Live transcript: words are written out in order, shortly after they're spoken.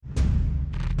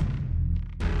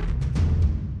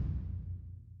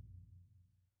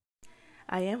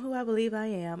I am who I believe I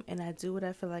am, and I do what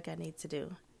I feel like I need to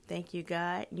do. Thank you,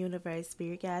 God, universe,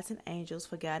 spirit guides, and angels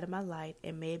for guiding my light,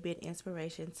 and may it be an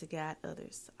inspiration to guide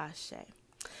others. Ashe.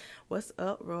 What's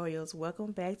up, Royals?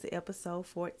 Welcome back to episode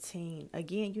 14.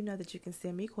 Again, you know that you can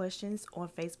send me questions on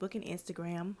Facebook and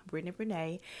Instagram, Brittany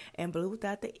Brene, and Blue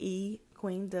without the E,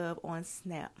 Queen Dove on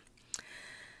Snap.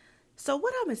 So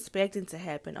what I'm expecting to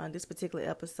happen on this particular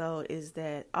episode is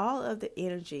that all of the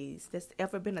energies that's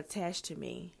ever been attached to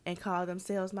me and call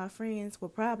themselves my friends will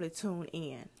probably tune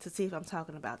in to see if I'm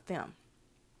talking about them.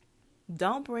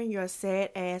 Don't bring your sad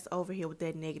ass over here with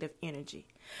that negative energy.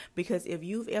 Because if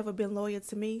you've ever been loyal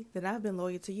to me, then I've been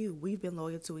loyal to you. We've been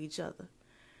loyal to each other.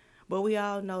 But we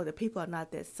all know that people are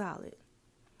not that solid.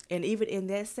 And even in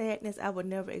that sadness, I would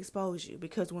never expose you.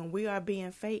 Because when we are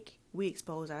being fake, we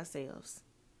expose ourselves.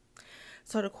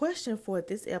 So the question for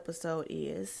this episode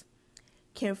is,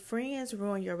 can friends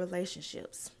ruin your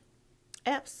relationships?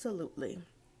 Absolutely.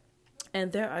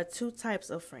 And there are two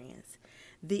types of friends,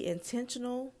 the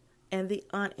intentional and the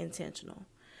unintentional.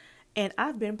 And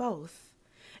I've been both.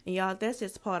 And y'all, that's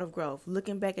just part of growth,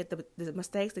 looking back at the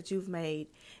mistakes that you've made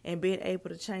and being able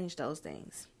to change those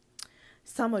things.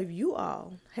 Some of you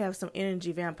all have some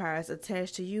energy vampires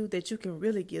attached to you that you can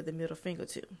really give the middle finger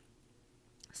to.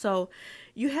 So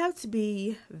you have to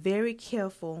be very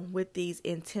careful with these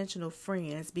intentional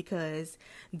friends because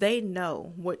they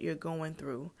know what you're going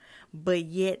through, but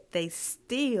yet they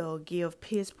still give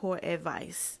piss poor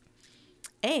advice.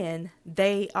 And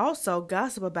they also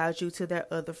gossip about you to their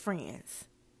other friends.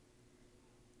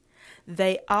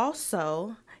 They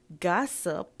also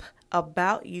gossip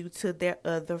about you to their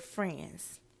other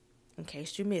friends, in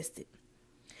case you missed it.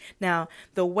 Now,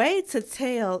 the way to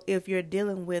tell if you're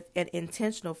dealing with an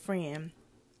intentional friend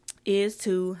is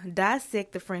to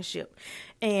dissect the friendship.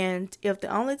 And if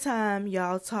the only time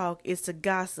y'all talk is to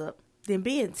gossip, then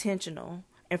be intentional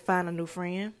and find a new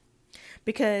friend.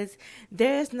 Because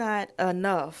there's not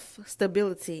enough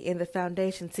stability in the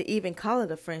foundation to even call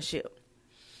it a friendship.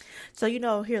 So,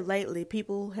 here lately,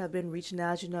 people have been reaching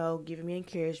out, giving me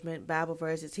encouragement, Bible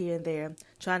verses here and there,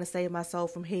 trying to save my soul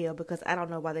from hell because I don't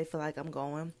know why they feel like I'm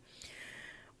going.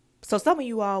 So some of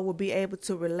you all will be able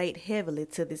to relate heavily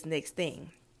to this next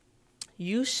thing.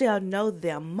 You shall know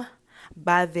them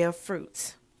by their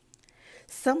fruits.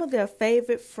 Some of their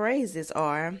favorite phrases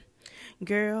are,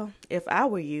 girl, if I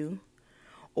were you,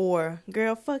 or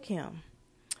girl, fuck him,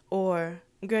 or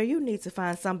girl, you need to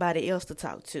find somebody else to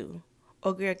talk to.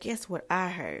 Oh, girl, guess what I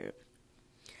heard?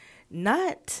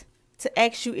 Not to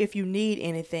ask you if you need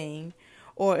anything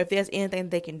or if there's anything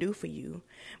they can do for you,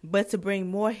 but to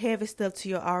bring more heavy stuff to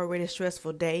your already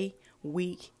stressful day,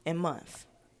 week, and month.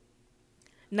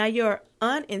 Now, your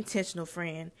unintentional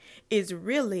friend is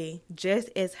really just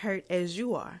as hurt as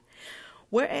you are,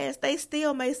 whereas they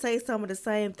still may say some of the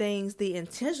same things the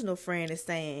intentional friend is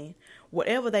saying.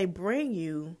 Whatever they bring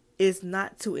you is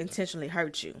not to intentionally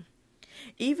hurt you.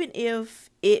 Even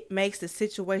if it makes the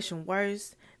situation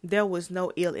worse, there was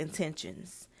no ill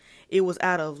intentions. It was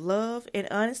out of love, and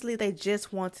honestly, they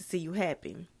just want to see you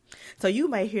happy. So you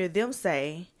may hear them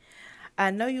say, I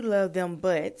know you love them,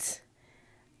 but,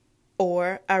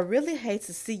 or I really hate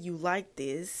to see you like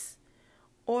this.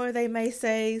 Or they may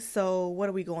say, so what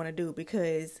are we going to do?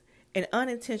 Because an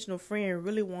unintentional friend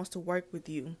really wants to work with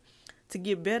you to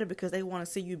get better because they want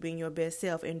to see you being your best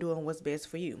self and doing what's best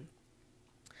for you.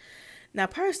 Now,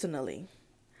 personally,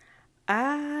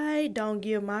 I don't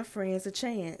give my friends a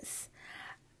chance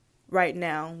right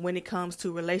now when it comes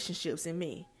to relationships and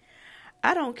me.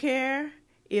 I don't care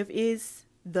if it's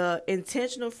the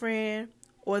intentional friend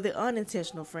or the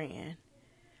unintentional friend.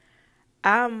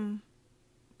 I'm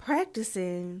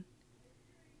practicing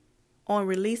on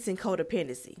releasing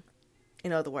codependency,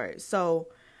 in other words. So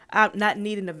I'm not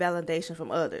needing the validation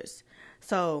from others.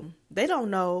 So they don't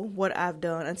know what I've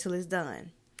done until it's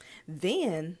done.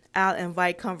 Then I'll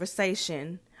invite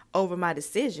conversation over my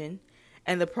decision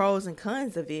and the pros and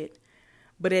cons of it.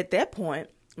 But at that point,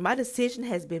 my decision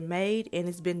has been made and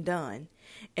it's been done.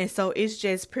 And so it's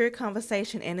just pure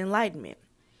conversation and enlightenment.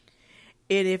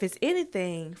 And if it's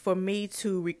anything for me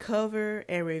to recover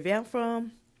and revamp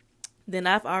from, then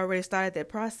I've already started that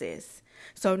process.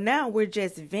 So now we're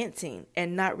just venting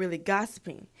and not really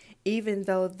gossiping, even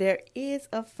though there is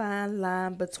a fine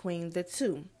line between the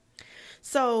two.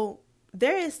 So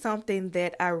there is something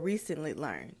that I recently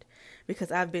learned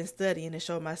because I've been studying to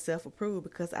show myself approved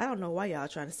because I don't know why y'all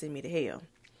trying to send me to hell.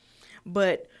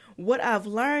 But what I've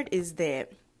learned is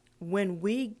that when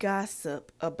we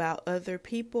gossip about other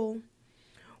people,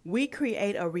 we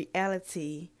create a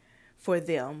reality for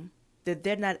them that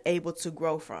they're not able to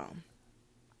grow from.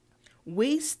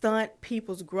 we stunt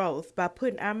people's growth by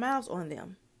putting our mouths on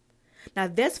them. Now,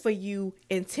 that's for you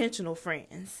intentional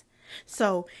friends.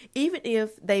 So even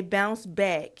if they bounce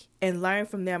back and learn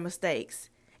from their mistakes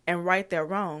and right their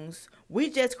wrongs, we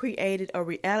just created a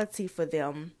reality for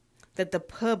them that the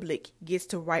public gets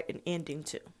to write an ending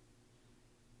to.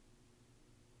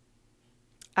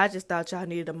 I just thought y'all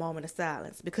needed a moment of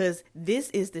silence because this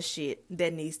is the shit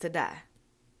that needs to die.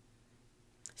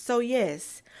 So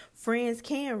yes, friends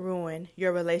can ruin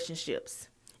your relationships.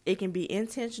 It can be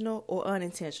intentional or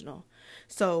unintentional.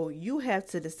 So you have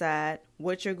to decide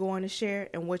what you're going to share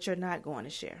and what you're not going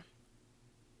to share.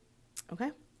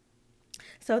 Okay?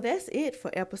 So that's it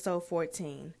for episode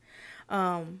 14.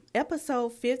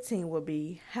 Episode 15 will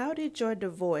be, how did your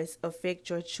divorce affect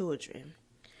your children?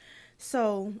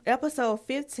 So episode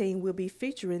 15 will be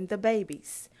featuring the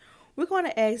babies. We're going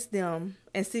to ask them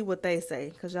and see what they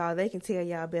say, because y'all, they can tell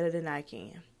y'all better than I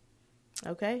can.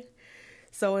 Okay?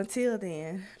 So until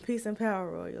then, peace and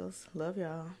power, Royals. Love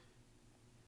y'all.